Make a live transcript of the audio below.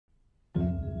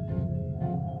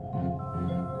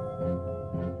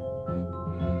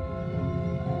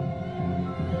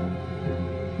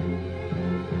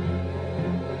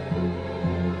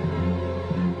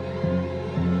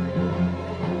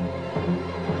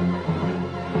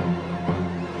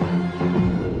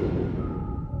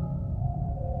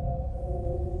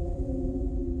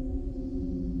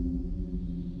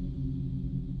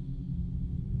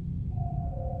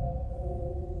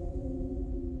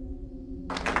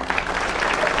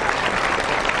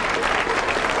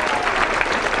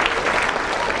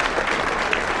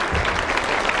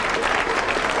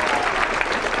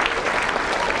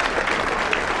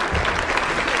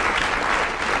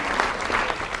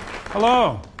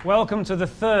Hello, welcome to the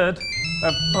third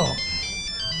of... Oh.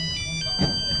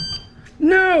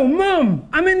 No, Mum,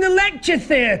 I'm in the lecture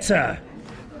theatre.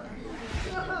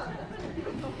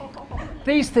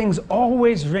 These things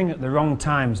always ring at the wrong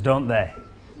times, don't they?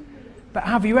 But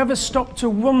have you ever stopped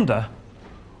to wonder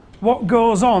what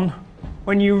goes on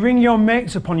when you ring your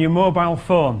mates up on your mobile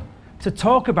phone to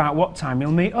talk about what time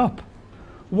you'll meet up?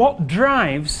 What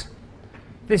drives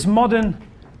this modern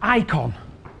icon?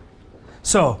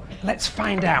 So, let's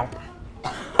find out.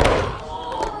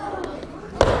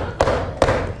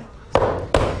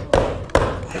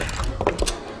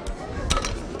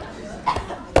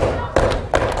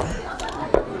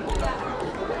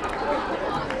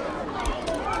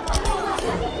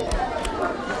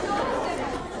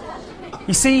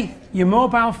 You see, your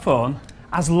mobile phone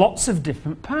has lots of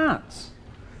different parts.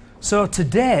 So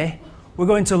today, we're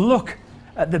going to look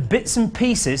at the bits and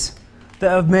pieces that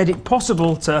have made it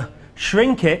possible to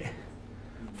shrink it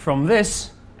from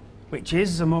this, which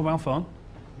is a mobile phone,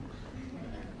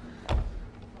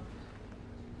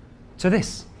 to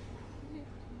this.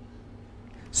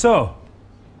 So,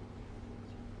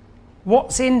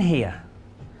 what's in here?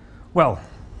 Well,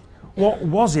 what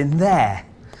was in there?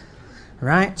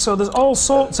 Right, so there's all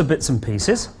sorts of bits and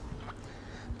pieces.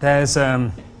 There's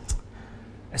a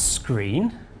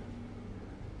screen,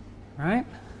 right?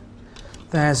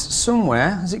 There's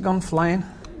somewhere, has it gone flying?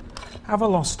 Have I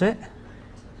lost it?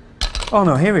 Oh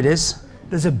no, here it is.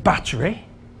 There's a battery.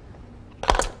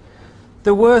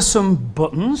 There were some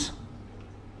buttons,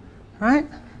 right?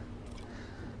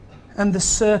 And the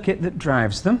circuit that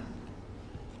drives them.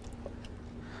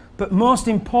 But most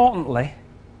importantly,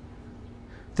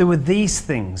 there were these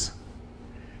things.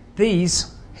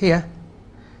 These here,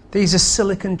 these are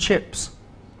silicon chips.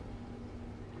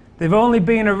 They've only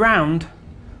been around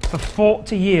for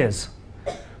 40 years,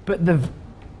 but they've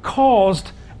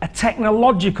caused a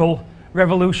technological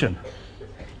revolution.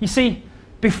 You see,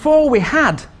 before we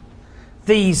had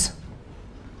these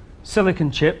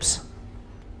silicon chips,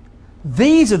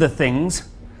 these are the things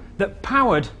that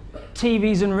powered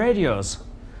TVs and radios.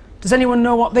 Does anyone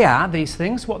know what they are, these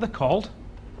things, what they're called?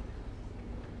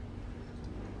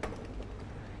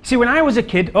 See, when I was a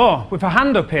kid, oh, with a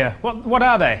hand up here, what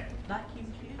are they?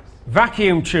 Vacuum tubes.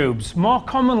 Vacuum tubes, more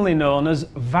commonly known as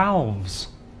valves.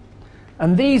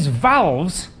 And these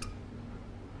valves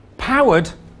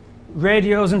powered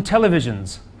radios and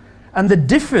televisions. And the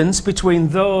difference between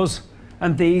those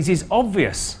and these is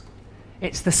obvious.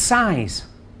 It's the size.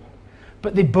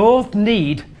 But they both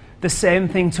need the same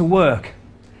thing to work: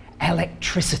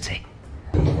 electricity.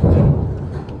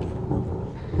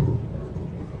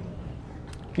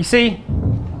 You see,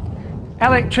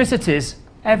 electricity's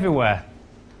everywhere.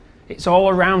 It's all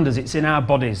around us, it's in our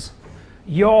bodies.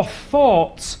 Your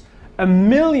thoughts are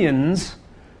millions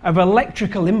of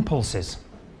electrical impulses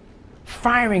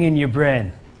firing in your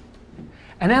brain.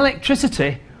 And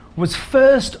electricity was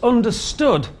first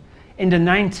understood in the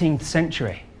 19th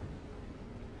century.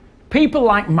 People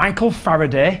like Michael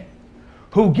Faraday,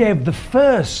 who gave the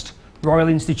first Royal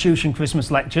Institution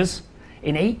Christmas lectures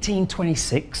in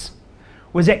 1826,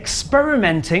 was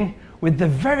experimenting with the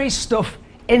very stuff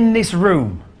in this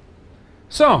room.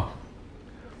 So,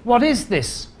 what is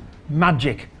this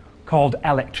magic called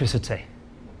electricity?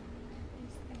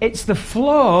 It's the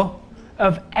flow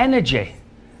of energy,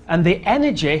 and the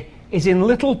energy is in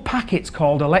little packets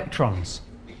called electrons.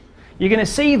 You're going to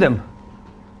see them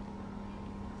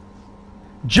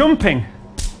jumping.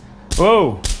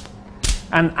 Whoa!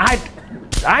 And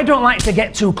I don't like to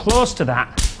get too close to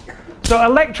that. So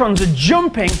electrons are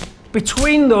jumping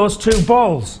between those two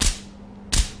balls.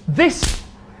 This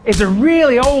is a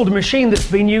really old machine that's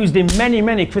been used in many,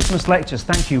 many Christmas lectures.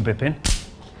 Thank you, Bippin.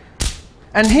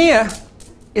 And here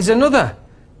is another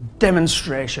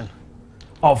demonstration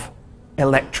of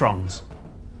electrons.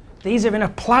 These are in a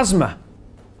plasma.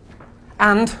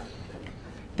 And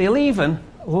they'll even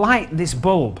light this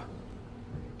bulb.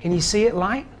 Can you see it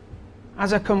light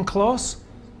as I come close?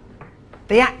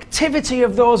 The activity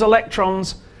of those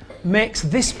electrons makes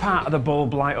this part of the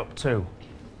bulb light up too.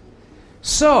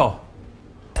 So,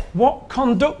 what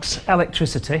conducts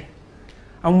electricity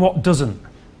and what doesn't?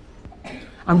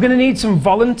 I'm going to need some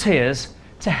volunteers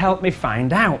to help me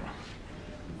find out.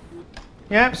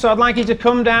 Yeah, so I'd like you to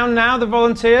come down now, the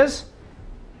volunteers.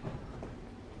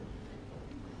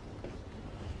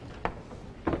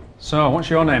 So, what's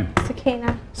your name?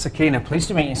 Sakina. Sakina, pleased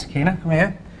to meet you, Sakina. Come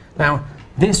here. Now,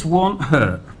 this won't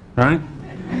hurt, right?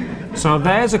 So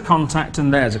there's a contact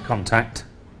and there's a contact,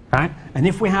 right? And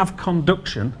if we have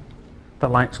conduction, the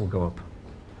lights will go up.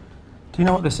 Do you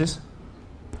know what this is?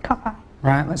 Copper.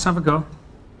 Right, let's have a go.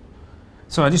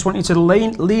 So I just want you to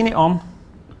lean it on.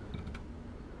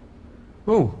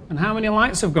 Oh, and how many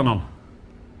lights have gone on?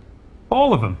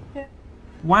 All of them? Yeah.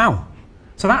 Wow.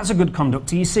 So that's a good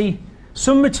conductor. You see,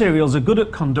 some materials are good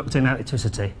at conducting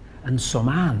electricity and some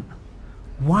aren't.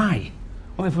 Why?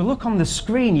 Well, if we look on the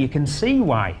screen, you can see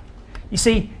why. You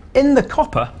see, in the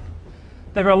copper,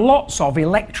 there are lots of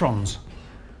electrons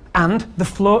and they're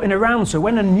floating around. So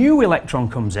when a new electron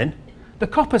comes in, the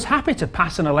copper's happy to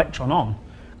pass an electron on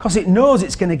because it knows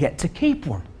it's going to get to keep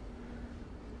one.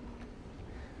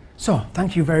 So,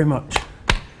 thank you very much.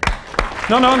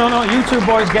 No, you two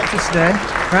boys get to stay.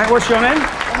 Right, what's your name?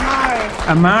 Amari.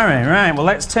 Amari, right. Well,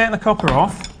 let's take the copper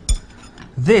off.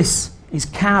 This is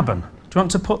carbon. Do you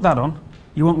want to put that on?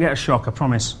 You won't get a shock, I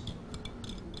promise.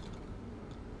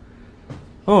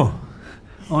 Oh,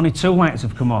 only 2 lights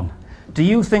have come on. Do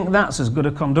you think that's as good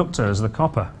a conductor as the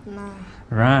copper? No.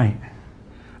 Right.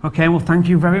 Okay, well, thank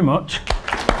you very much.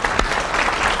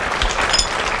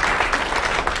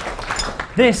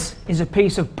 This is a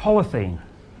piece of polythene.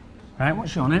 Right,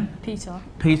 what's your name? Peter.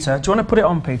 Peter. Do you want to put it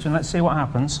on, Peter, and let's see what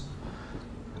happens?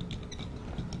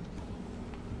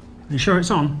 Are you sure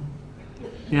it's on?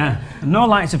 Yeah. And no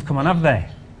lights have come on, have they?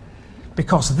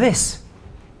 Because this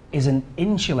is an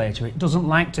insulator. It doesn't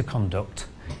like to conduct.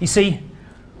 You see,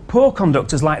 poor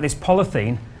conductors like this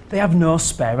polythene, they have no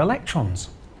spare electrons.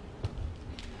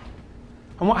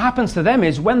 And what happens to them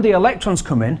is when the electrons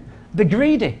come in, they're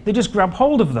greedy. They just grab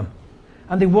hold of them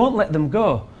and they won't let them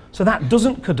go. So that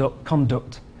doesn't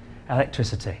conduct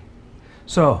electricity.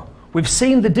 So we've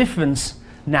seen the difference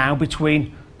now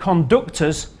between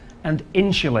conductors and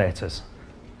insulators.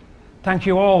 Thank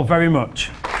you all very much.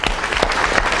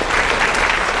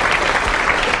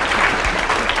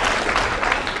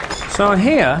 So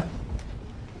here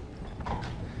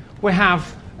we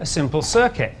have a simple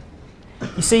circuit.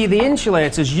 You see, the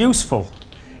insulator's useful.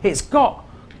 It's got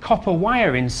copper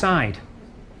wire inside,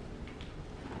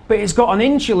 but it's got an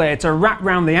insulator wrapped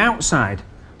around the outside.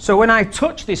 So when I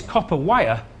touch this copper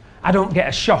wire, I don't get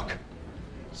a shock.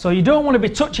 So you don't want to be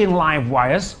touching live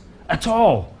wires at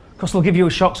all, because they'll give you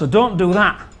a shock. So don't do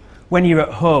that when you're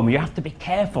at home. You have to be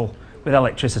careful with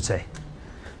electricity.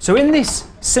 So in this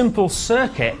simple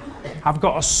circuit, I've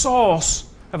got a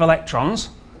source of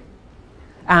electrons,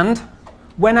 and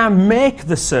when I make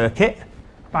the circuit,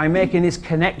 by making this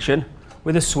connection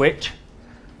with a switch,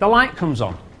 the light comes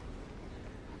on.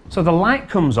 So the light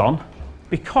comes on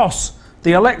because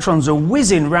the electrons are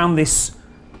whizzing round this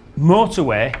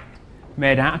motorway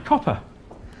made out of copper.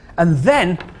 And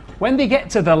then, when they get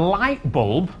to the light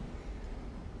bulb,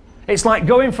 it's like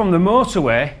going from the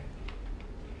motorway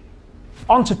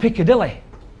onto Piccadilly.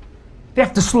 They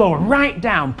have to slow right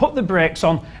down, put the brakes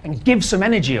on, and give some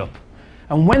energy up.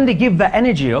 And when they give that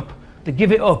energy up, they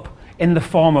give it up in the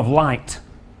form of light.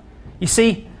 You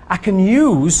see, I can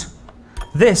use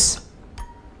this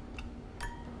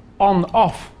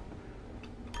on-off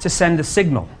to send a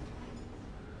signal.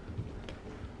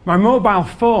 My mobile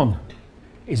phone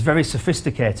is very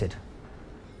sophisticated.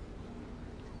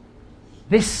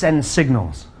 This sends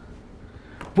signals,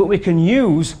 but we can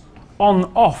use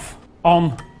on-off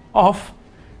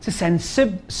to send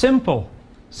simple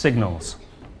signals.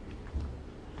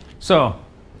 So,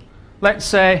 let's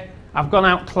say I've gone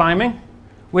out climbing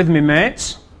with my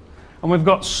mates and we've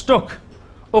got stuck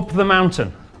up the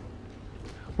mountain.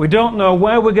 We don't know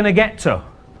where we're going to get to.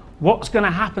 What's going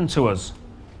to happen to us?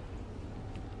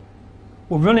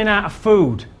 We're running out of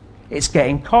food. It's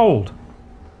getting cold.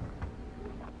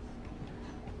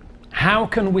 How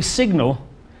can we signal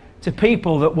to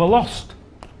people that we're lost?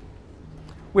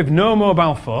 We've no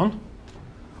mobile phone.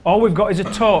 All we've got is a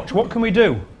torch. What can we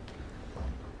do?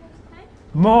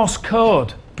 Morse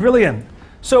code. Brilliant.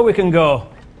 So we can go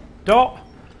dot,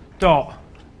 dot,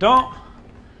 dot,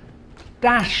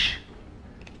 dash,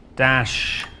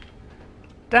 dash,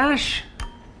 dash,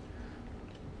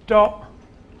 dot,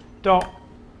 dot,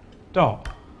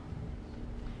 dot.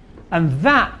 And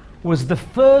that was the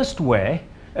first way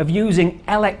of using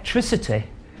electricity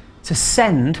to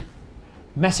send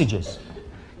messages.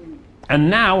 And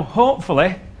now,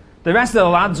 hopefully, the rest of the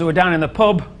lads who are down in the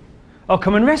pub will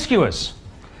come and rescue us.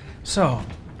 So,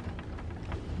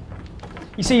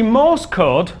 you see, Morse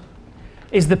code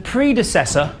is the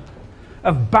predecessor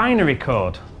of binary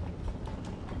code.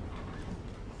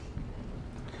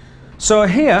 So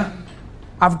here,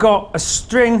 I've got a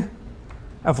string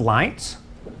of lights,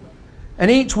 and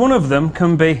each one of them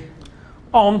can be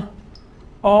on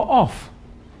or off.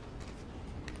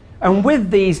 And with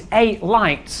these 8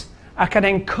 lights, I can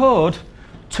encode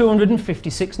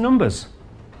 256 numbers.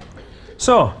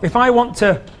 So, if I want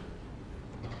to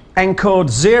encode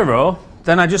 0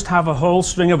 then I just have a whole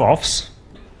string of offs.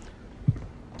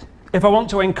 If I want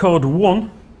to encode 1,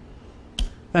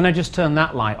 then I just turn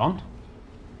that light on.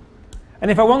 And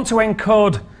if I want to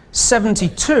encode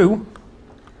 72,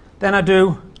 then I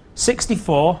do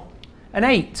 64 and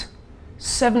 8.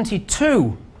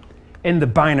 72 in the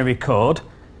binary code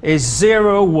is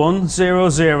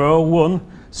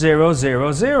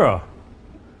 01001000.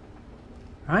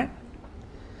 Right?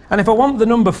 And if I want the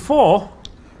number 4,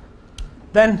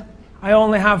 then I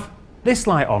only have this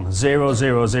light on,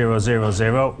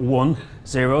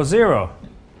 00000100.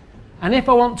 And if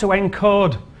I want to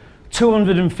encode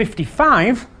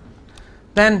 255,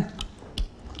 then,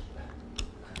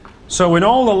 so when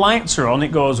all the lights are on,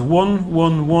 it goes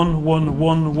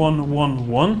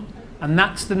 11111111, and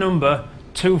that's the number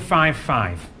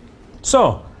 255.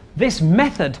 So this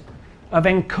method of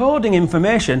encoding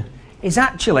information is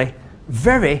actually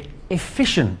very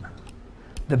efficient,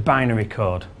 the binary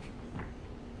code.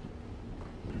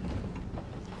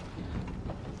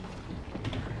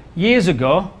 Years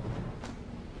ago,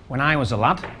 when I was a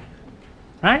lad,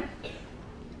 right,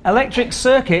 electric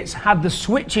circuits had the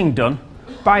switching done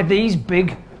by these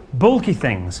big bulky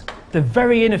things. They're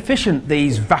very inefficient,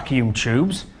 these vacuum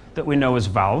tubes that we know as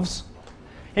valves.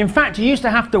 In fact, you used to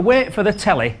have to wait for the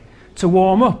telly to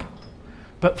warm up.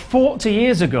 But 40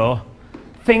 years ago,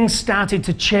 things started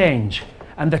to change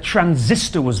and the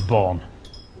transistor was born.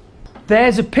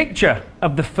 There's a picture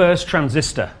of the first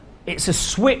transistor. It's a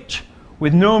switch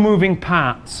with no moving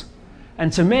parts.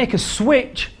 And to make a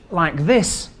switch like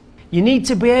this, you need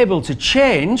to be able to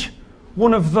change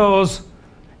one of those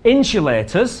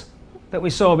insulators that we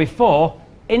saw before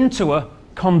into a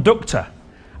conductor.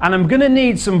 And I'm going to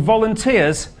need some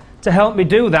volunteers to help me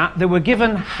do that. They were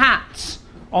given hats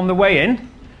on the way in.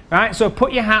 Right, so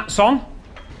put your hats on.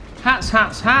 Hats,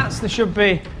 hats, hats. There should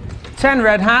be 10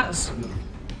 red hats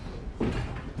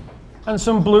and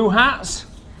some blue hats.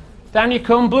 Down you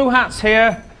come, blue hats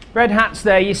here, red hats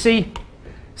there. You see,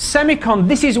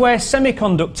 this is where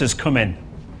semiconductors come in.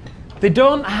 They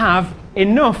don't have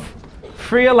enough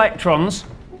free electrons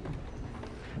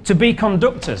to be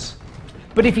conductors.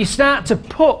 But if you start to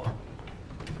put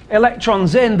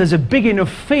electrons in, there's a big enough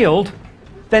field,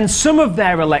 then some of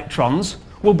their electrons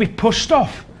will be pushed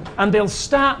off and they'll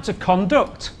start to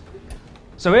conduct.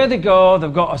 So here they go,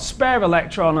 they've got a spare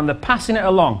electron and they're passing it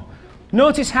along.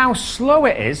 Notice how slow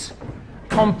it is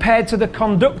compared to the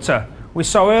conductor we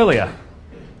saw earlier.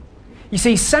 You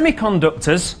see,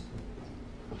 semiconductors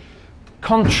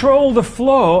control the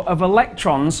flow of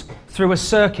electrons through a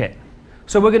circuit.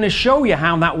 So we're going to show you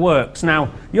how that works.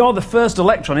 Now, you're the first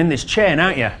electron in this chain,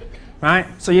 aren't you? Right?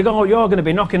 So you're going to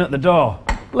be knocking at the door.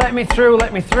 Let me through,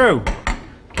 let me through.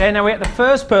 Okay, now we get the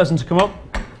first person to come up.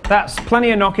 That's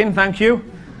plenty of knocking, thank you.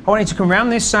 I want you to come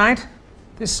round this side.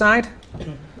 This side.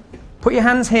 Put your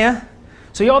hands here.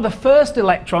 So you're the first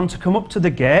electron to come up to the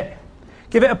gate.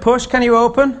 Give it a push. Can you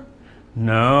open?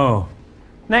 No.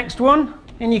 Next one.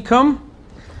 In you come.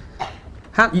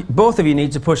 Both of you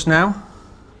need to push now.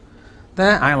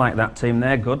 There. I like that team.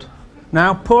 They're good.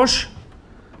 Now push.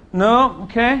 No.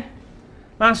 Okay.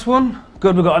 Last one.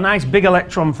 Good. We've got a nice big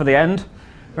electron for the end.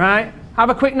 Right.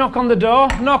 Have a quick knock on the door.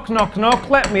 Knock, knock,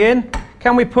 knock. Let me in.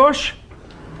 Can we push?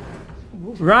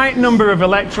 Right number of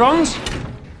electrons.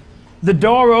 The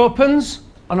door opens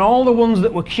and all the ones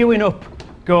that were queuing up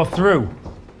go through.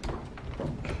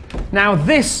 Now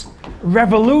this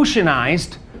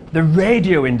revolutionized the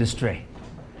radio industry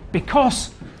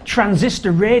because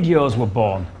transistor radios were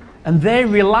born and they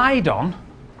relied on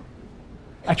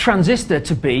a transistor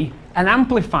to be an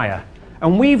amplifier.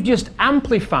 And we've just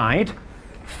amplified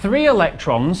 3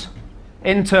 electrons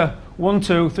into 1,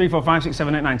 2, 3, 4, 5, 6,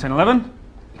 7, 8, 9, 10, 11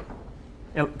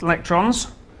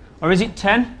 electrons. Or is it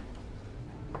 10?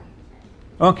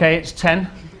 Okay, it's 10.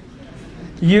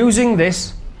 Using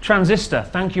this transistor.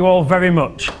 Thank you all very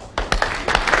much.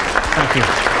 Thank you.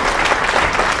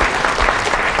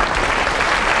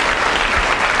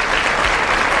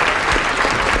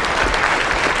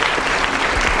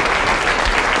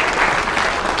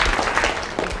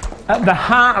 At the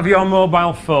heart of your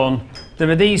mobile phone, there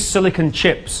are these silicon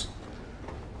chips.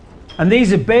 And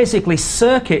these are basically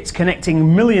circuits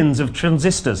connecting millions of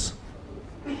transistors.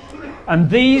 And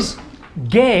these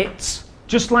gates,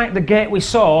 just like the gate we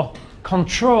saw,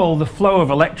 control the flow of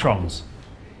electrons.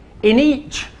 In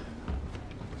each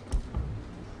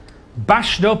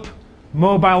bashed up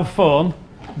mobile phone,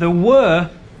 there were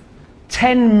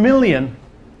 10 million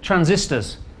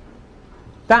transistors.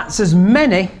 That's as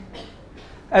many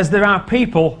as there are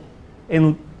people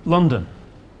in London.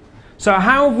 So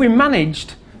how have we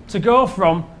managed to go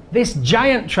from this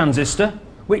giant transistor,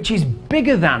 which is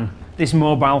bigger than this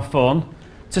mobile phone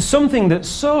to something that's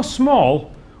so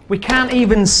small we can't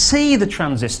even see the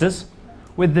transistors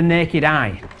with the naked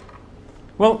eye?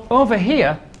 Well, over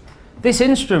here, this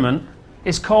instrument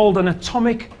is called an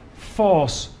atomic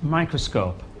force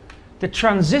microscope. The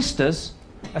transistors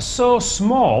are so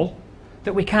small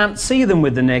that we can't see them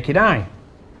with the naked eye.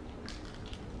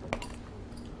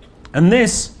 And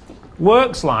this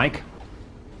works like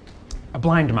a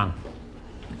blind man.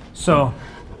 So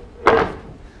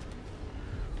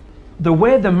the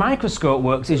way the microscope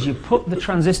works is you put the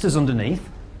transistors underneath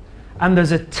and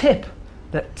there's a tip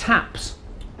that taps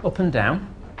up and down,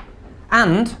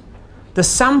 and the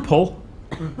sample,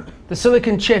 the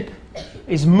silicon chip,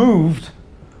 is moved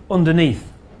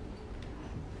underneath.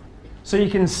 So you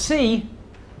can see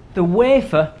the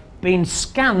wafer being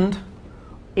scanned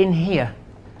in here,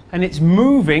 and it's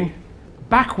moving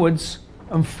backwards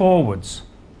and forwards,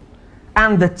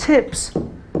 and the tips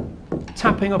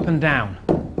tapping up and down.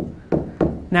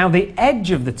 Now the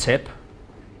edge of the tip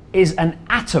is an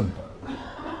atom.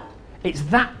 It's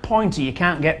that pointy, you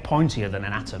can't get pointier than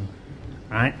an atom,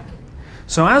 right?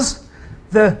 So as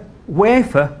the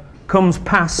wafer comes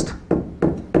past,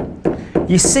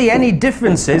 you see any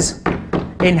differences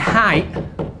in height,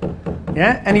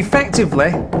 yeah? And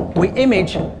effectively we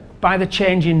image by the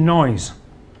change in noise.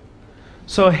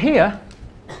 So here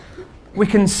we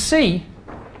can see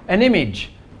an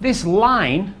image. This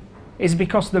line is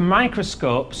because the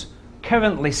microscope's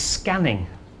currently scanning.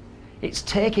 It's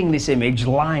taking this image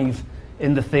live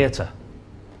in the theatre.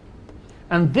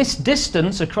 And this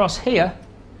distance across here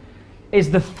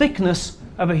is the thickness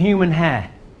of a human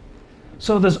hair.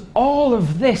 So there's all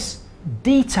of this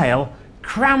detail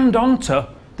crammed onto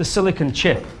the silicon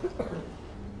chip.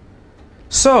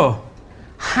 So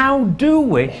how do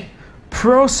we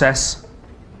process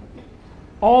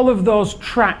all of those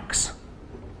tracks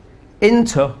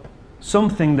into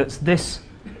something that's this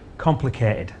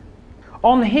complicated?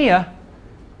 On here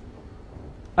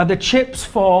are the chips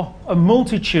for a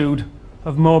multitude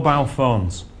of mobile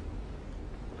phones,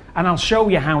 and I'll show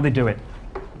you how they do it.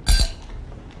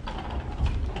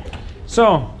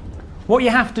 So what you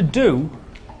have to do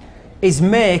is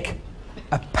make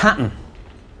a pattern,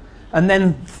 and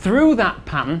then through that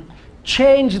pattern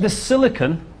change the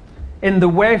silicon in the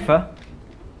wafer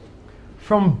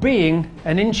from being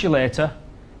an insulator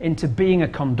into being a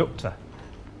conductor.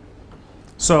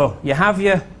 So you have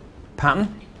your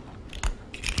pattern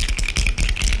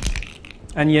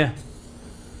and you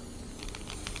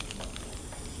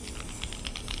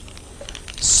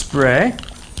spray.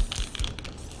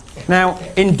 Now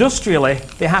industrially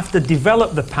they have to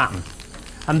develop the pattern,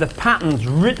 and the pattern's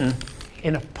written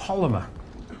in a polymer.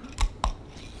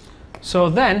 So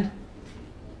then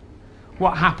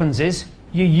what happens is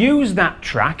you use that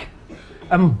track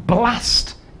and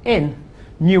blast in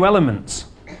new elements,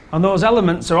 and those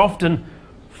elements are often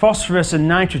phosphorus and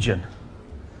nitrogen.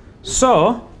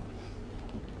 So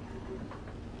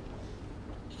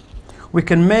we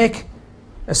can make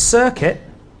a circuit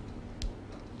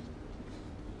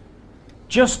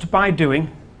just by doing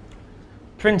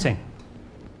printing.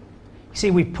 You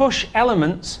see, we push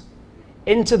elements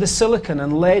into the silicon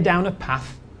and lay down a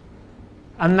path,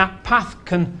 and that path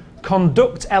can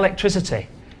conduct electricity.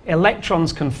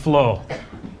 Electrons can flow.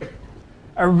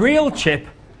 A real chip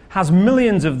has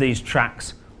millions of these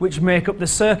tracks which make up the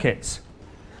circuits.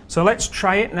 So let's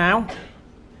try it now.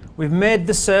 We've made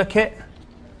the circuit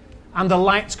and the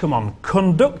lights come on,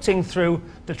 conducting through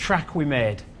the track we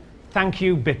made. Thank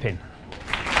you, Bipin.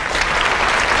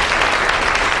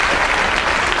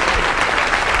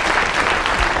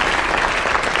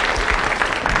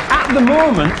 At the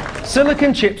moment,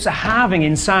 silicon chips are halving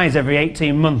in size every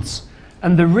 18 months.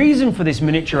 And the reason for this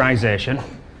miniaturization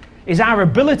is our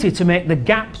ability to make the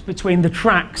gaps between the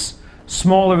tracks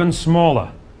smaller and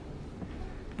smaller.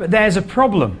 But there's a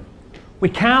problem. We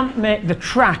can't make the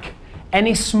track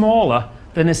any smaller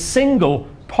than a single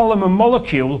polymer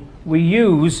molecule we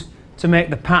use to make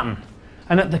the pattern.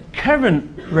 And at the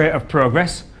current rate of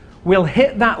progress, we'll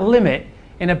hit that limit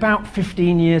in about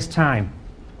 15 years' time.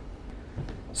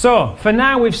 So, for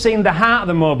now we've seen the heart of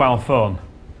the mobile phone,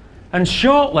 and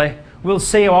shortly we'll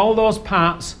see how all those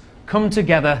parts come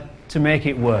together to make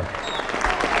it work.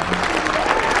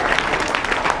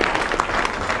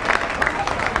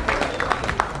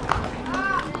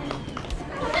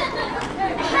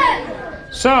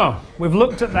 So, we've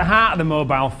looked at the heart of the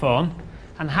mobile phone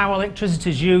and how electricity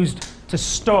is used to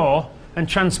store and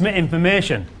transmit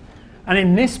information. And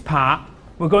in this part,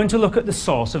 we're going to look at the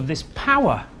source of this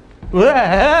power.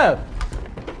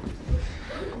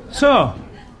 So,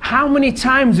 how many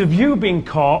times have you been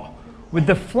caught with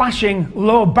the flashing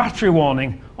low battery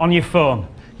warning on your phone.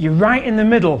 You're right in the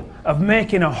middle of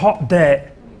making a hot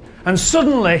date, and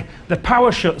suddenly the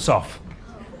power shuts off.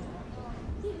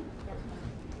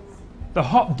 The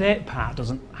hot date part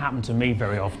doesn't happen to me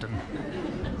very often,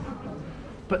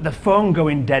 but the phone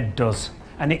going dead does,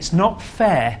 and it's not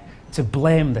fair to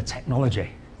blame the technology.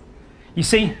 You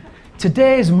see,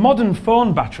 today's modern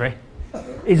phone battery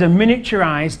is a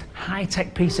miniaturized,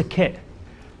 high-tech piece of kit,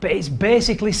 but it's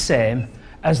basically same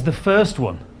as the first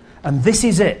one, and this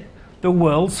is it, the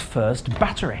world's first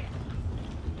battery.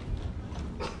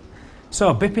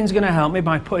 So Bipin's going to help me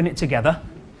by putting it together,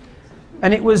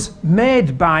 and it was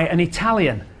made by an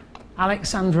Italian,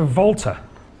 Alexandra Volta,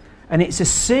 and it's a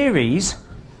series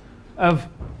of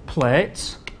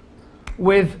plates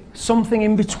with something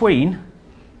in between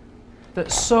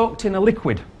that's soaked in a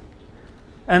liquid.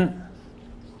 And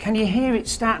can you hear it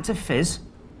start to fizz?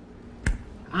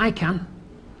 I can.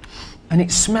 And it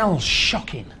smells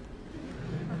shocking.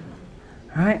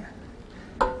 Right?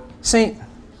 See,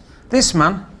 this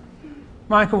man,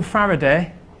 Michael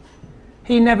Faraday,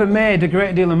 he never made a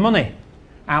great deal of money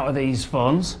out of these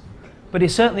phones, but he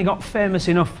certainly got famous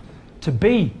enough to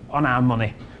be on our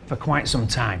money for quite some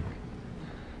time.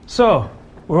 So,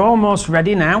 we're almost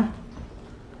ready now.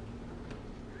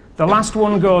 The last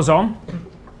one goes on,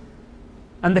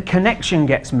 and the connection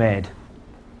gets made.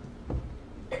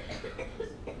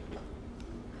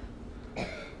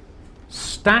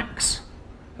 Stacks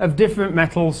of different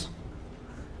metals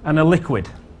and a liquid.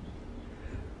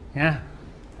 Yeah.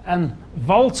 And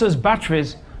Volta's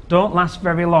batteries don't last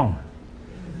very long.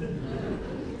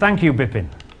 Thank you, Bipin.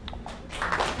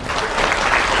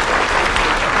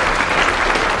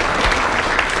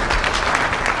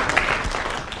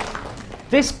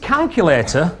 This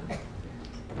calculator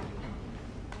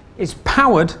is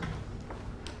powered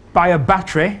by a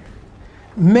battery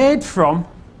made from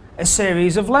a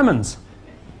series of lemons.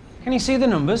 Can you see the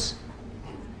numbers?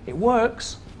 It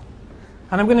works.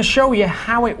 And I'm going to show you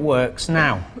how it works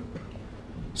now.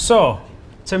 So,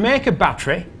 to make a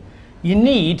battery, you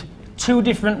need two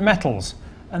different metals,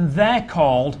 and they're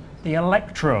called the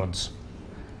electrodes.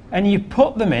 And you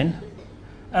put them in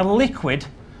a liquid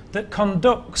that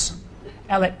conducts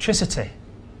electricity.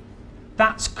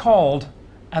 That's called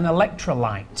an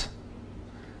electrolyte.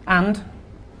 And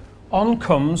on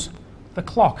comes the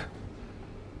clock.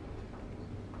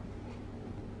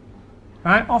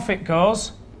 Right, off it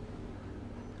goes.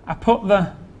 I put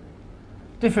the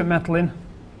different metal in,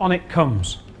 on it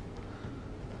comes.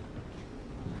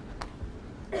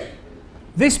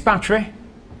 This battery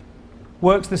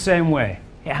works the same way.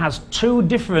 It has two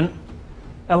different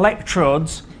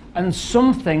electrodes and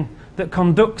something that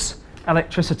conducts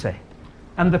electricity.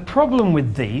 And the problem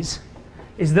with these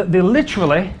is that they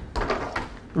literally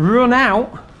run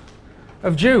out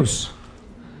of juice.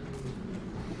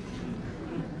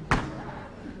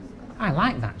 I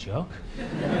like that joke.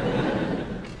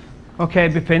 Okay,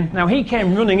 Bipin. Now he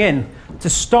came running in to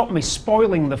stop me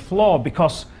spoiling the floor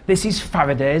because this is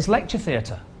Faraday's lecture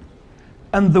theatre.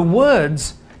 And the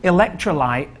words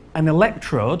electrolyte and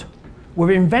electrode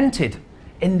were invented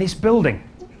in this building.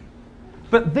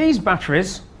 But these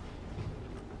batteries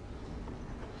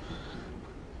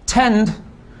tend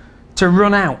to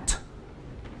run out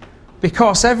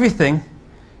because everything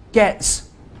gets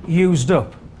used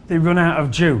up. They run out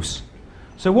of juice.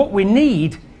 So what we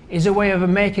need is a way of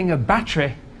making a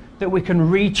battery that we can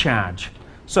recharge.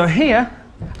 So here,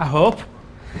 I hope,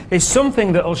 is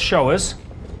something that will show us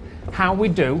how we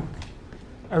do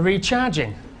a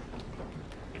recharging.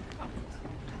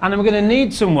 And I'm going to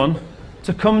need someone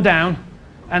to come down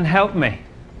and help me.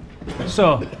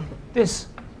 So, this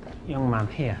young man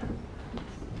here.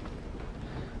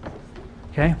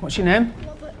 Okay, what's your name?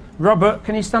 Robert. Robert,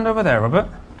 can you stand over there, Robert?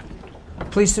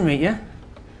 Pleased to meet you.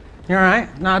 You all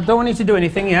right? Now, I don't want you to do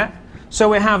anything yet. So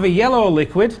we have a yellow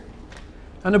liquid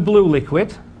and a blue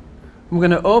liquid. I'm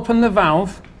going to open the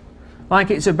valve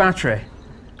like it's a battery,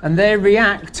 and they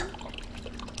react,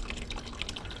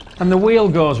 and the wheel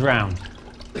goes round.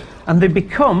 And they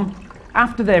become,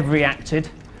 after they've reacted,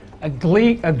 a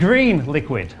green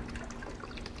liquid.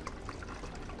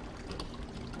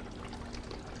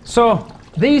 So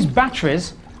these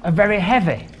batteries are very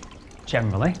heavy,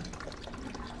 generally.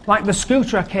 Like the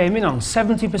scooter I came in on,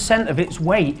 70% of its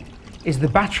weight is the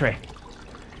battery.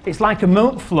 It's like a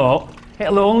milk float.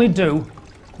 It'll only do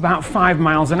about 5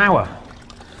 miles an hour.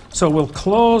 So we'll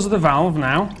close the valve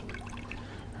now,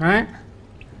 right?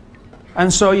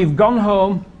 And so you've gone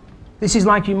home. This is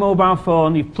like your mobile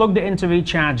phone. You've plugged it in to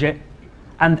recharge it,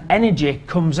 and energy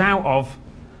comes out of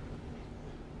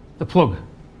the plug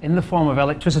in the form of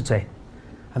electricity.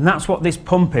 And that's what this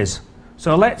pump is.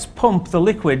 So let's pump the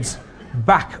liquids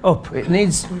back up. It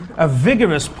needs a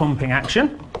vigorous pumping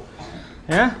action.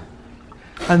 Yeah?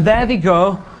 And there they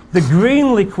go. The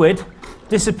green liquid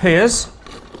disappears.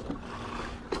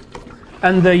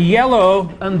 And the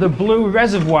yellow and the blue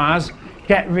reservoirs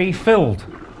get refilled.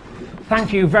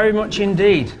 Thank you very much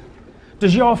indeed.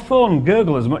 Does your phone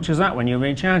gurgle as much as that when you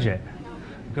recharge it?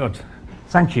 Good.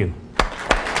 Thank you.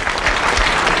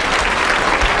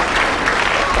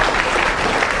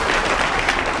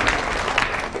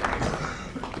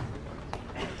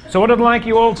 So what I'd like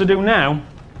you all to do now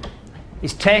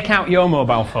is take out your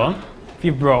mobile phone, if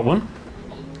you've brought one,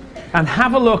 and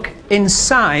have a look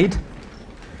inside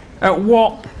at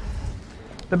what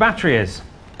the battery is.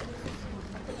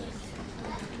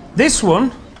 This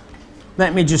one,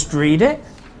 let me just read it.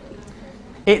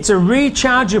 It's a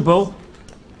rechargeable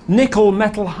nickel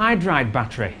metal hydride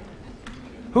battery.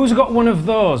 Who's got one of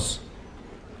those?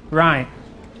 Right.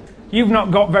 You've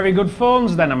not got very good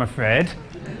phones then, I'm afraid.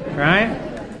 Right?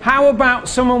 How about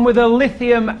someone with a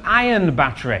lithium ion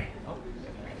battery?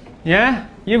 Yeah?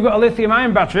 You've got a lithium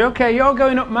ion battery. Okay, you're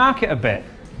going up market a bit.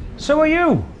 So are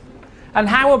you. And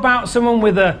how about someone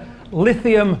with a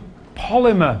lithium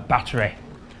polymer battery?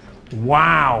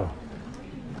 Wow.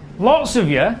 Lots of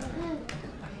you,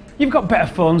 you've got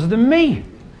better phones than me.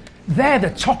 They're the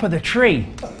top of the tree.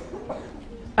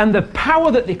 And the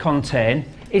power that they contain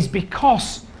is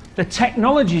because the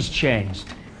technology's changed.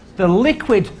 The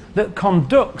liquid that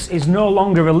conducts is no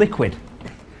longer a liquid.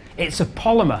 It's a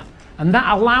polymer. And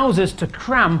that allows us to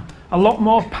cram a lot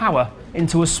more power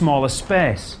into a smaller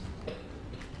space.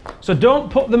 So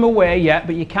don't put them away yet,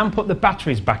 but you can put the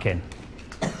batteries back in.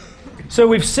 So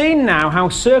we've seen now how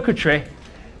circuitry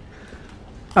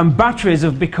and batteries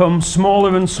have become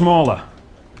smaller and smaller.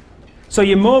 So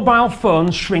your mobile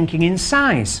phone's shrinking in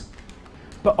size.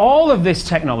 But all of this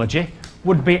technology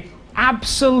would be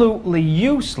absolutely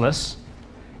useless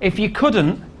if you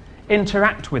couldn't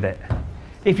interact with it,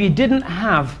 if you didn't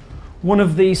have one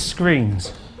of these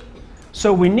screens.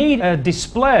 So we need a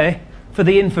display for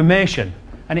the information,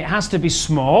 and it has to be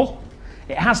small,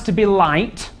 it has to be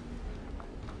light.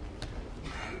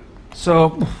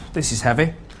 So this is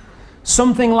heavy.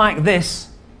 Something like this,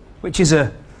 which is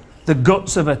the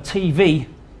guts of a TV,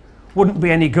 wouldn't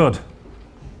be any good.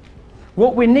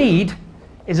 What we need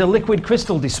is a liquid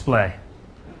crystal display.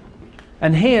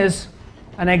 And here's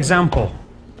an example.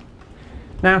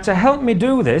 Now, to help me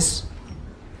do this,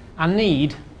 I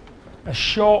need a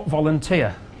short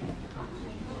volunteer.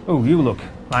 Oh, you look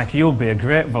like you'll be a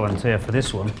great volunteer for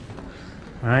this one.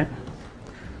 Right?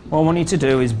 What I want you to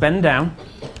do is bend down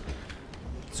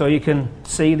so you can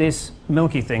see this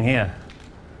milky thing here.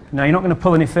 Now, you're not going to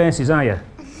pull any faces, are you?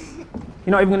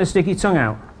 You're not even going to stick your tongue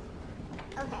out?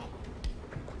 Okay.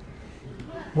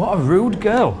 What a rude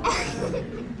girl.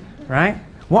 Right?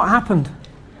 What happened?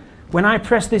 When I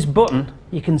press this button,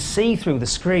 you can see through the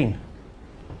screen.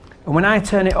 And when I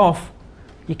turn it off,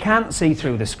 you can't see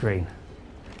through the screen.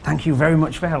 Thank you very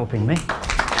much for helping me.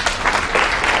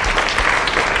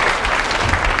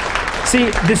 See,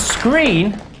 the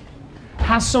screen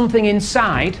has something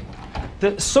inside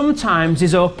that sometimes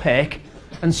is opaque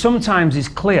and sometimes is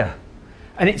clear.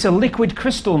 And it's a liquid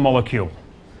crystal molecule.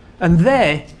 And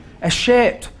they are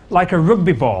shaped like a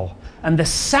rugby ball, and they're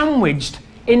sandwiched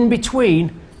in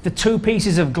between the two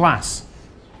pieces of glass.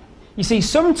 You see,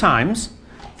 sometimes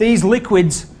these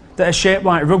liquids that are shaped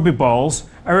like rugby balls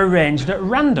are arranged at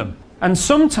random, and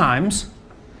sometimes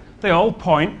they all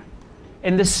point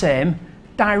in the same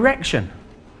direction.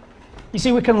 You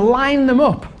see, we can line them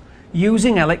up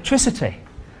using electricity,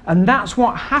 and that's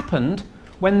what happened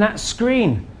when that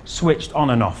screen switched on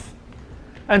and off.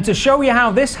 And to show you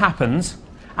how this happens,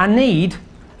 I need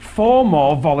 4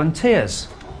 more volunteers.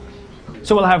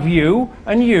 So we'll have you,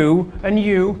 and you, and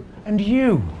you, and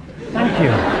you. Thank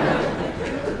you.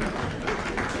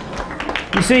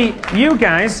 You see, you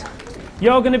guys,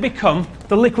 you're going to become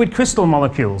the liquid crystal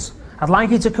molecules. I'd like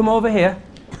you to come over here.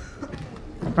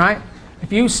 Right?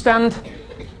 If you stand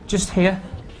just here,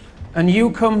 and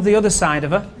you come the other side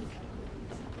of her.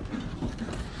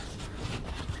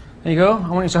 There you go. I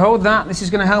want you to hold that. This is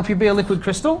going to help you be a liquid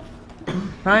crystal.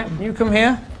 Right? You come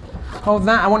here. Hold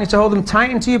that. I want you to hold them tight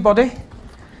into your body.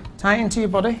 Tight into your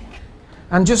body.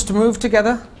 And just to move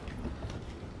together.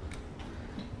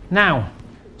 Now,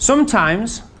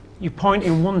 sometimes you point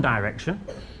in one direction.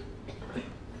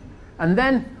 And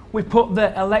then we put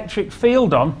the electric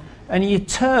field on and you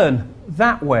turn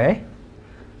that way.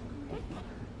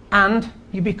 And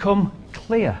you become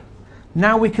clear.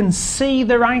 Now we can see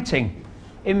the writing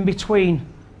in between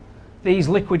these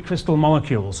liquid crystal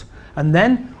molecules. And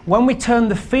then when we turn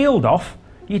the field off,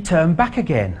 you turn back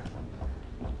again.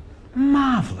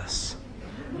 Marvellous.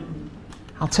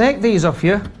 I'll take these off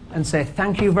you and say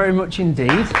thank you very much indeed,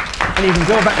 and you can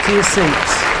go back to your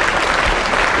seats.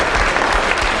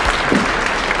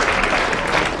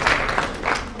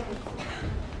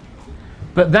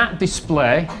 But that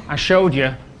display I showed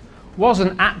you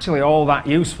wasn't actually all that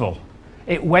useful.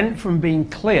 It went from being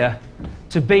clear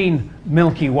to being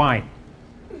milky white.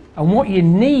 And what you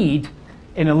need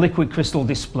in a liquid crystal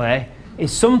display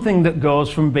is something that goes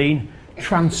from being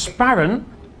transparent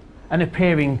and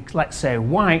appearing, let's say,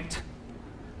 white,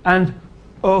 and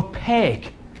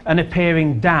opaque and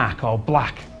appearing dark or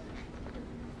black.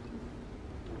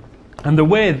 And the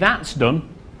way that's done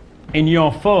in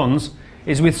your phones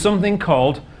is with something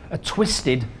called a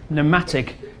twisted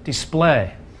pneumatic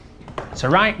display. It's a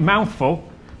right mouthful,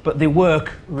 but they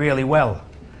work really well.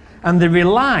 And they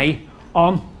rely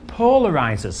on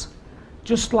polarizers,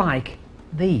 just like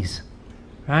these,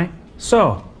 right?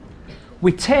 So,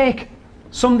 we take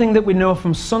something that we know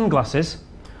from sunglasses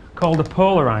called a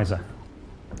polarizer.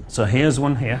 So here's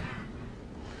one here,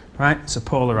 right? It's a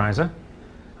polarizer.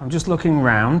 I'm just looking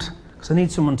round because I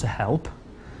need someone to help,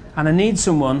 and I need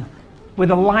someone with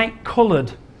a light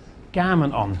coloured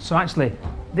garment on. So actually,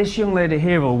 this young lady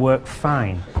here will work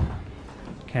fine.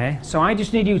 Okay, so I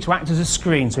just need you to act as a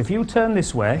screen. So if you turn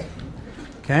this way,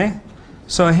 okay,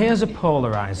 so here's a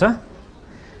polarizer,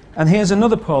 and here's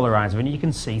another polarizer, and you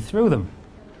can see through them.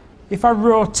 If I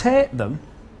rotate them,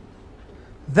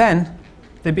 then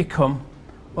they become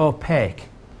opaque.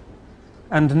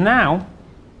 And now,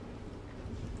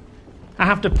 I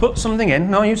have to put something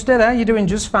in. No, you stay there, you're doing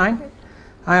just fine.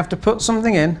 I have to put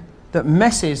something in that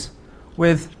messes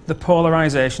with the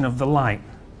polarization of the light.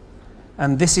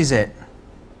 And this is it.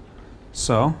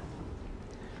 So,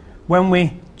 when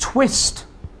we twist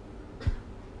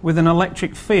with an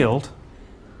electric field,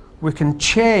 we can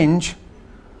change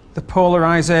the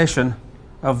polarization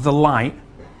of the light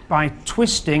by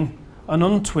twisting and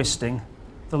untwisting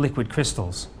the liquid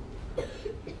crystals.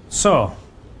 So,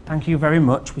 thank you very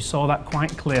much. We saw that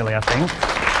quite clearly, I think.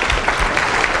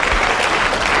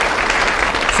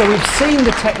 So we've seen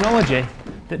the technology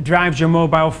that drives your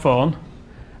mobile phone,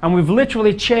 and we've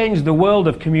literally changed the world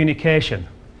of communication.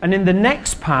 And in the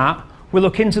next part, we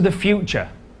look into the future.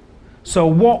 So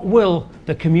what will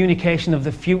the communication of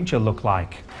the future look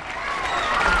like?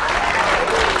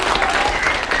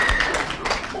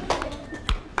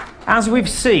 As we've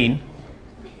seen,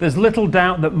 there's little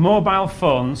doubt that mobile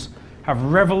phones have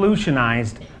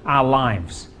revolutionized our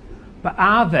lives. But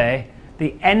are they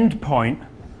the end point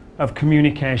of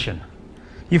communication?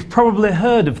 You've probably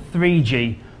heard of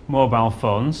 3G mobile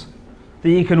phones that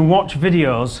you can watch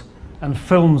videos and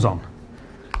films on.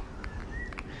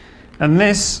 And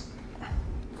this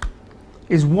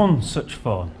is one such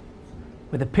phone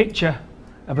with a picture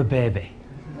of a baby.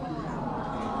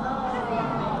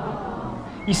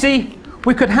 You see,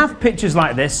 we could have pictures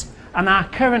like this on our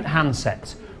current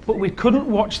handsets, but we couldn't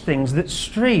watch things that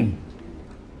stream.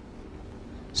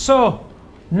 So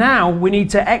now we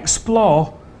need to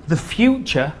explore the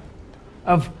future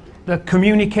of the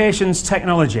communications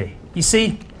technology. You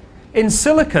see, in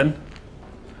silicon,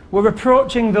 we're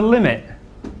approaching the limit.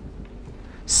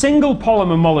 Single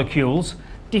polymer molecules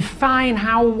define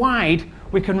how wide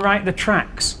we can write the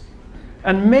tracks.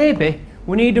 And maybe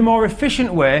we need a more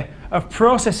efficient way of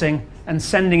processing and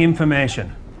sending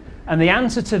information. And the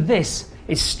answer to this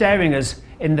is staring us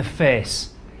in the face.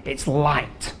 It's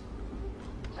light.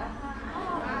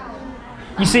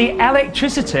 You see,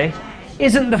 electricity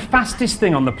isn't the fastest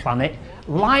thing on the planet.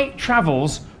 Light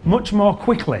travels much more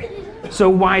quickly. So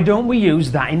why don't we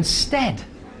use that instead?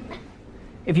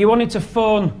 If you wanted to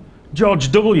phone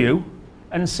George W.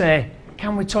 and say,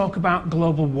 can we talk about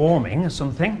global warming or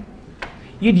something?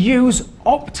 You'd use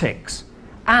optics,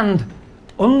 and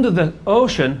under the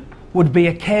ocean would be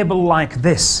a cable like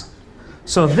this.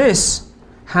 So this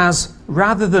has,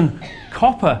 rather than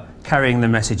copper carrying the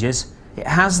messages, it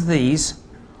has these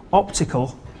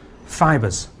optical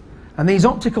fibers. And these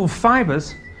optical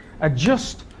fibers are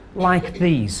just like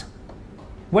these.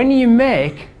 When you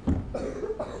make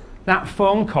that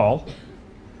phone call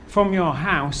from your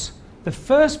house, the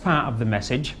first part of the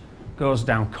message goes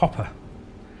down copper.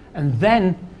 And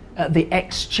then at the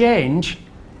exchange,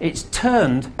 it's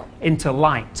turned into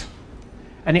light.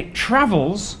 And it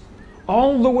travels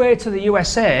all the way to the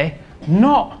USA,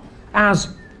 not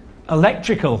as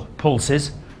electrical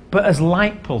pulses, but as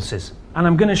light pulses. And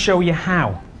I'm going to show you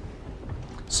how.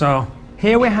 So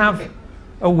here we have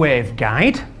a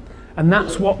waveguide, and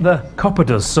that's what the copper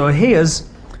does. So here's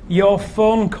your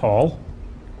phone call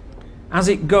as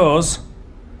it goes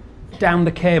down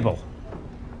the cable.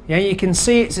 Yeah, you can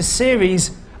see it's a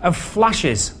series of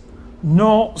flashes,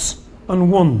 noughts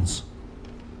and ones.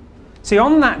 See,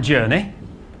 on that journey,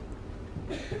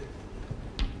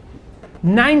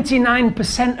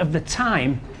 99% of the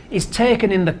time is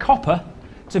taken in the copper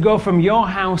to go from your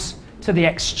house to the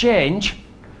exchange,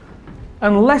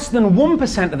 and less than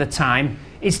 1% of the time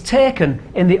is taken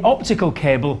in the optical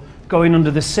cable going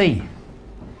under the sea.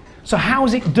 So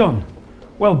how's it done?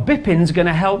 Well, Bipin's going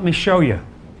to help me show you.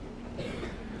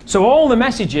 So all the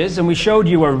messages, and we showed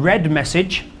you a red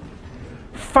message,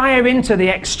 fire into the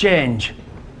exchange.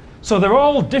 So they're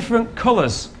all different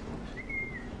colours.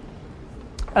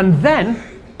 And then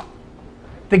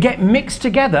they get mixed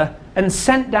together and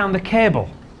sent down the cable.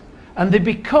 And they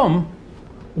become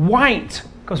white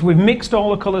because we've mixed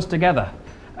all the colours together.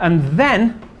 And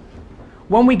then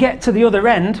when we get to the other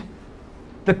end,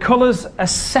 the colours are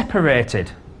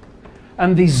separated.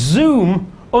 And they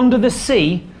zoom under the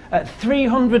sea at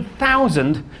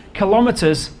 300,000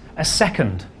 kilometres a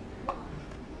second.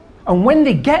 And when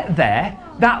they get there,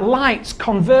 that light's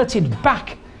converted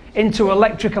back into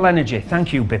electrical energy.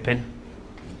 Thank you, Bipin.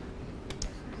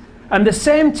 And the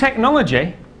same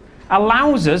technology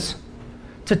allows us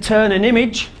to turn an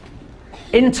image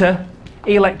into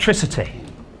electricity.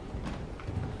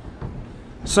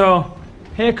 So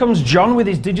here comes John with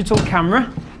his digital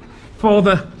camera for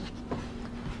the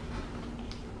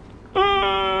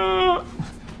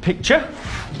picture,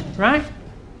 right?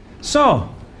 So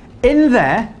in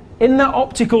there, in that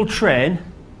optical train,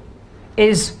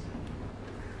 is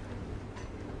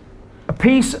a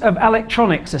piece of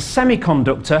electronics, a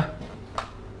semiconductor,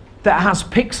 that has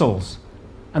pixels.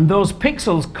 And those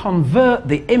pixels convert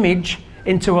the image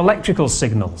into electrical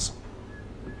signals.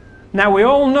 Now, we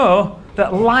all know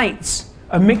that light's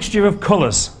a mixture of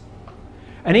colours.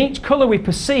 And each colour we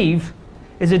perceive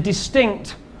is a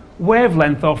distinct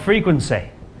wavelength or frequency,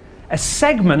 a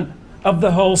segment of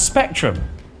the whole spectrum.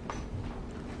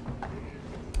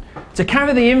 To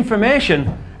carry the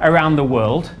information around the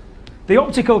world, the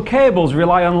optical cables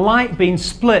rely on light being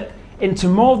split into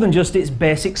more than just its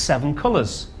basic 7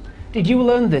 colours. Did you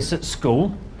learn this at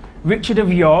school? Richard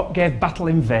of York gave battle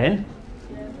in vain.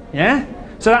 Yeah?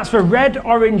 So that's for red,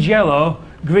 orange, yellow,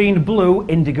 green, blue,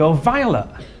 indigo, violet.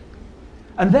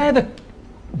 And they're the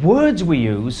words we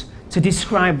use to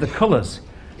describe the colours.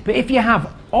 But if you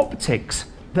have optics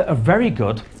that are very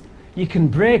good, you can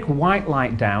break white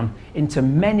light down into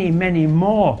many, many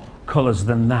more colours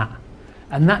than that.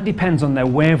 And that depends on their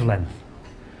wavelength.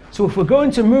 So if we're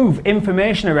going to move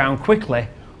information around quickly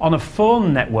on a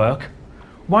phone network,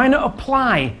 why not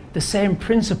apply the same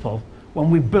principle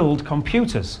when we build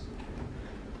computers?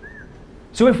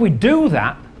 So if we do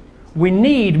that, we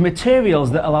need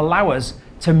materials that will allow us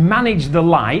to manage the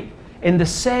light in the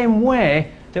same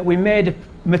way that we made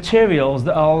materials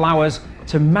that will allow us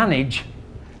to manage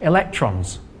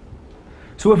electrons.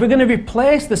 So if we're going to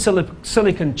replace the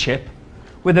silicon chip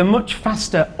with a much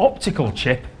faster optical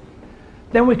chip,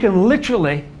 then we can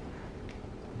literally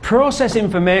process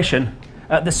information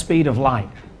at the speed of light.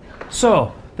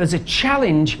 So there's a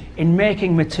challenge in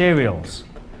making materials,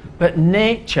 but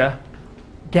nature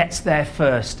gets there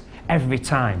first every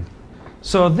time.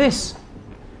 So this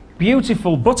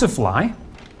beautiful butterfly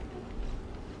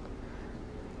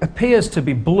appears to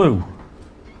be blue.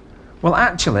 Well,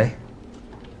 actually,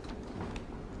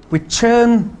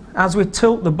 as we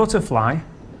tilt the butterfly,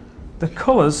 the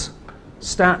colours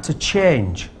start to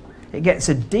change. It gets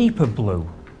a deeper blue.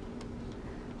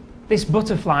 This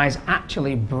butterfly is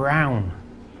actually brown,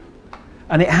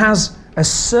 and it has a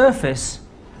surface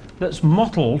that's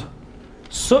mottled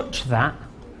such that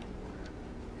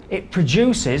it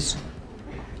produces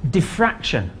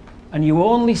diffraction, and you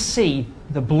only see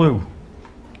the blue.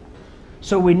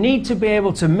 So we need to be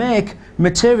able to make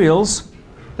materials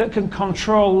that can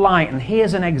control light, and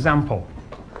here's an example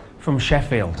from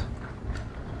Sheffield.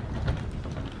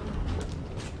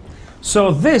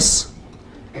 So this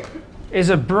is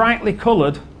a brightly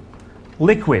coloured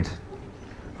liquid,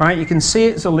 right? You can see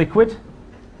it's a liquid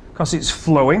because it's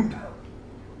flowing,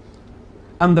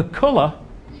 and the colour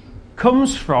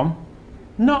comes from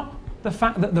not the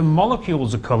fact that the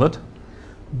molecules are coloured,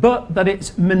 but that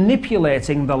it's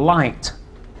manipulating the light.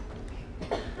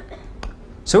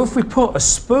 So if we put a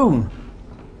spoon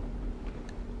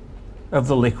of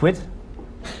the liquid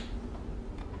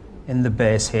in the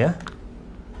base here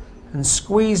and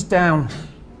squeeze down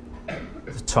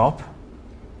the top,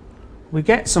 we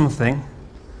get something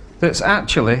that's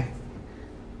actually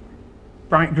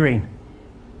bright green.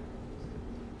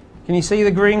 Can you see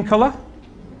the green colour?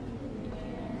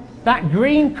 That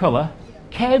green colour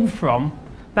came from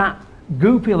that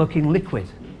goopy looking liquid,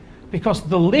 because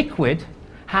the liquid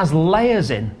has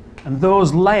layers in, and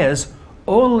those layers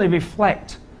only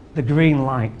reflect the green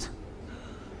light.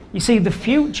 You see, the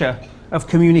future of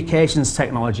communications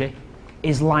technology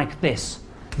is like this,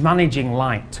 managing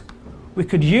light. We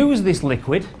could use this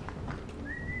liquid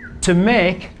to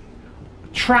make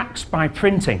tracks by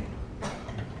printing.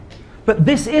 But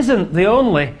this isn't the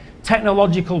only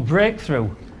technological breakthrough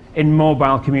in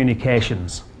mobile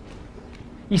communications.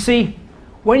 You see,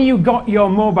 when you got your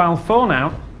mobile phone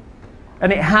out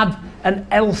and it had an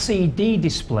LCD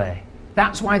display,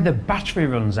 that's why the battery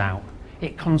runs out.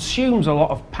 It consumes a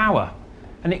lot of power,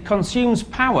 and it consumes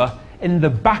power in the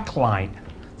backlight,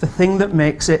 the thing that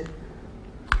makes it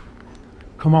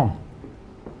come on.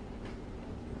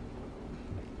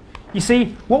 You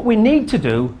see, what we need to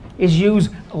do is use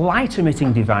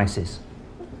light-emitting devices,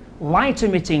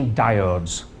 light-emitting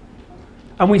diodes,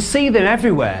 and we see them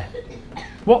everywhere.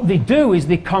 What they do is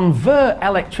they convert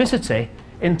electricity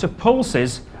into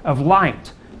pulses of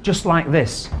light, just like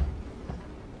this.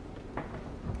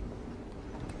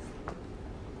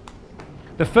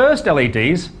 The first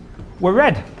LEDs were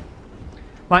red,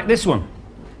 like this one,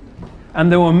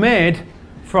 and they were made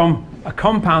from a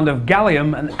compound of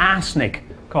gallium and arsenic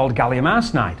called gallium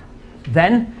arsenide.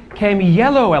 Then came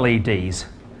yellow LEDs,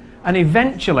 and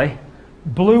eventually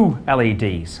blue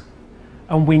LEDs.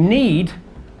 And we need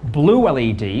blue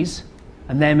LEDs,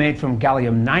 and they're made from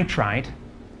gallium nitride,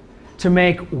 to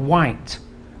make white.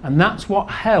 And that's what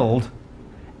held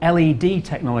LED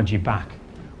technology back.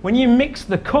 When you mix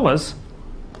the colours,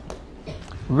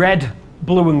 red,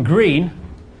 blue and green,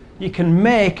 you can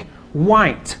make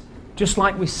white, just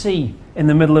like we see in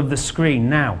the middle of the screen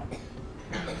now.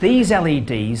 These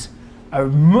LEDs are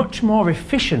much more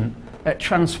efficient at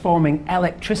transforming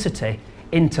electricity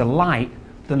into light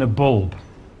than a bulb.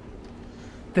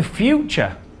 The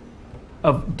future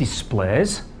of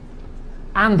displays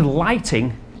and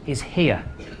lighting is here.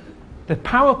 The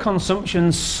power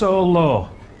consumption's so low.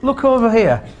 Look over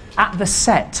here at the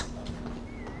set.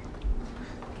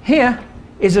 Here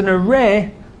is an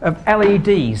array of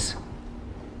LEDs.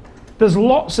 There's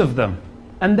lots of them,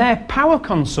 and their power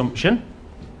consumption,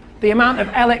 the amount of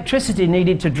electricity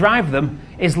needed to drive them,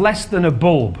 is less than a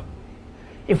bulb.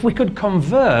 If we could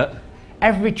convert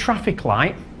every traffic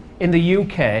light in the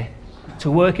UK to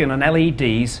working on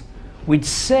LEDs, we'd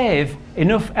save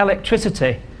enough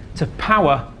electricity to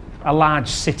power a large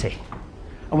city.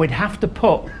 And we'd have to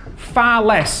put far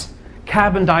less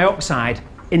carbon dioxide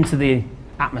into the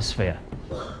atmosphere.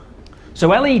 So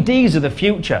LEDs are the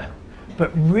future,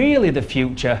 but really the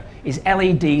future is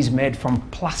LEDs made from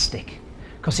plastic,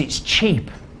 because it's cheap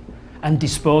and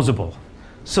disposable.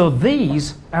 So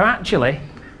these are actually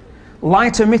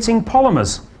light-emitting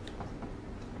polymers,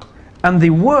 and they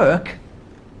work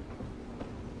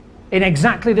in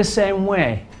exactly the same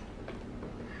way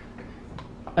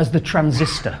as the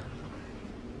transistor.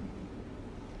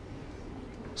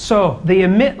 So they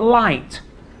emit light,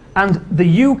 and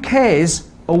the UK's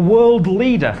a world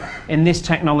leader in this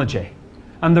technology,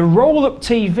 and the roll-up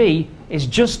TV is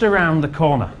just around the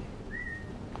corner.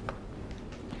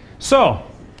 So,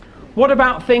 what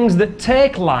about things that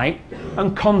take light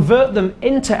and convert them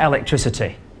into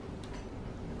electricity?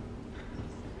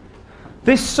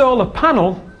 This solar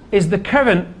panel is the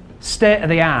current state of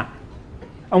the art,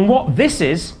 and what this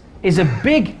is a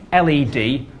big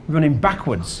LED running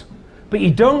backwards, but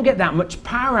you don't get that much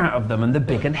power out of them, and they're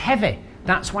big and heavy.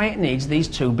 That's why it needs these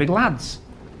two big lads.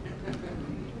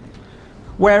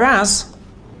 Whereas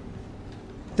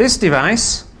this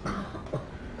device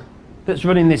that's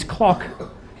running this clock,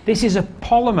 this is a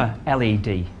polymer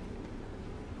LED.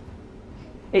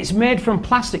 It's made from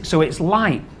plastic, so it's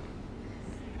light,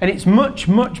 and it's much,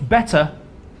 much better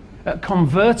at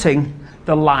converting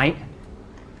the light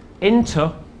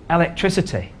into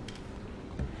electricity.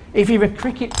 If you're a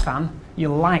cricket fan,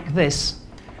 you'll like this.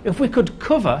 If we could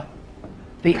cover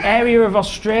the area of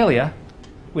Australia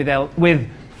with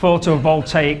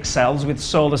photovoltaic cells, with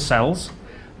solar cells,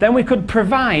 then we could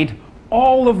provide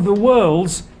all of the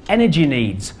world's energy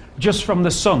needs just from the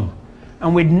sun,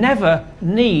 and we'd never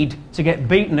need to get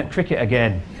beaten at cricket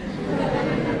again.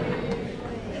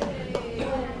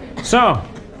 So,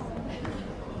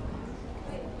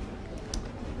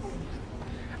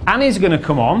 Annie's going to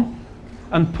come on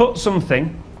and put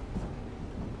something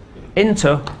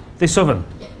into this oven.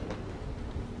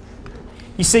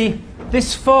 You see,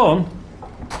 this phone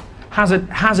has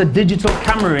a digital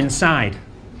camera inside.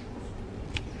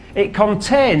 It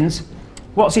contains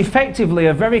what's effectively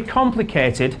a very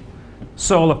complicated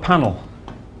solar panel.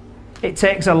 It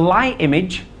takes a light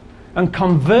image and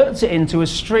converts it into a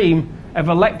stream of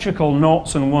electrical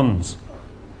noughts and ones.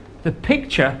 The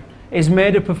picture is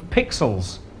made up of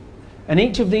pixels, and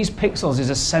each of these pixels is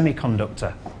a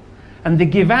semiconductor, and they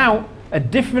give out a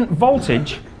different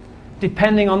voltage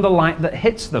depending on the light that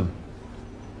hits them.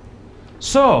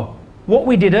 So what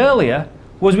we did earlier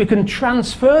was we can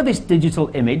transfer this digital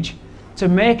image to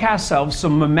make ourselves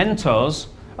some mementos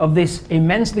of this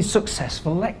immensely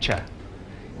successful lecture.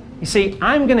 You see,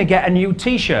 I'm going to get a new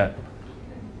t-shirt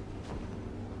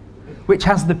which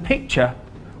has the picture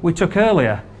we took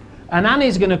earlier, and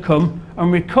Annie's going to come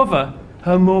and recover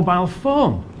her mobile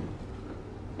phone,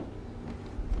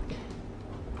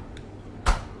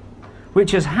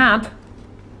 which has had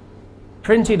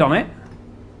printed on it,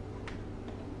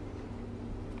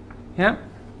 yeah,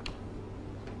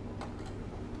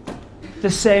 the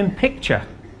same picture.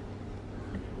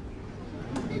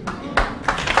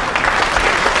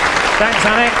 Thanks,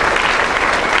 Annie.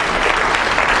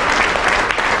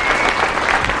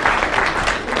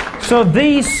 So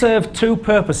these serve two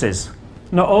purposes.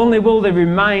 Not only will they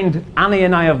remind Annie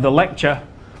and I of the lecture,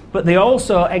 but they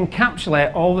also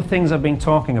encapsulate all the things I've been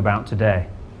talking about today.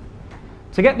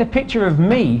 To get the picture of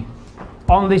me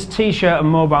on this t-shirt and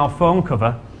mobile phone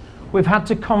cover, we've had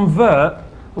to convert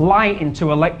light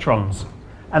into electrons,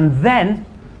 and then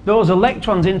those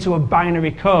electrons into a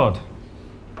binary code.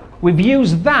 We've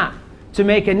used that to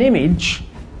make an image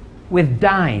with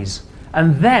dyes,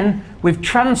 and then we've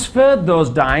transferred those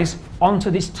dyes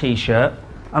onto this t-shirt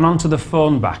and onto the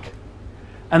phone back.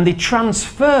 And they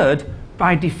transferred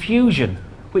by diffusion,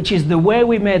 which is the way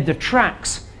we made the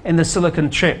tracks in the silicon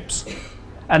chips.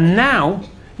 And now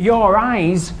your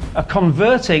eyes are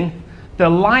converting the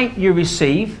light you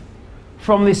receive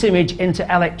from this image into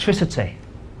electricity.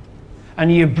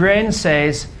 And your brain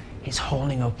says, it's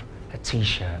holding up a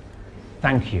t-shirt.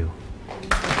 Thank you.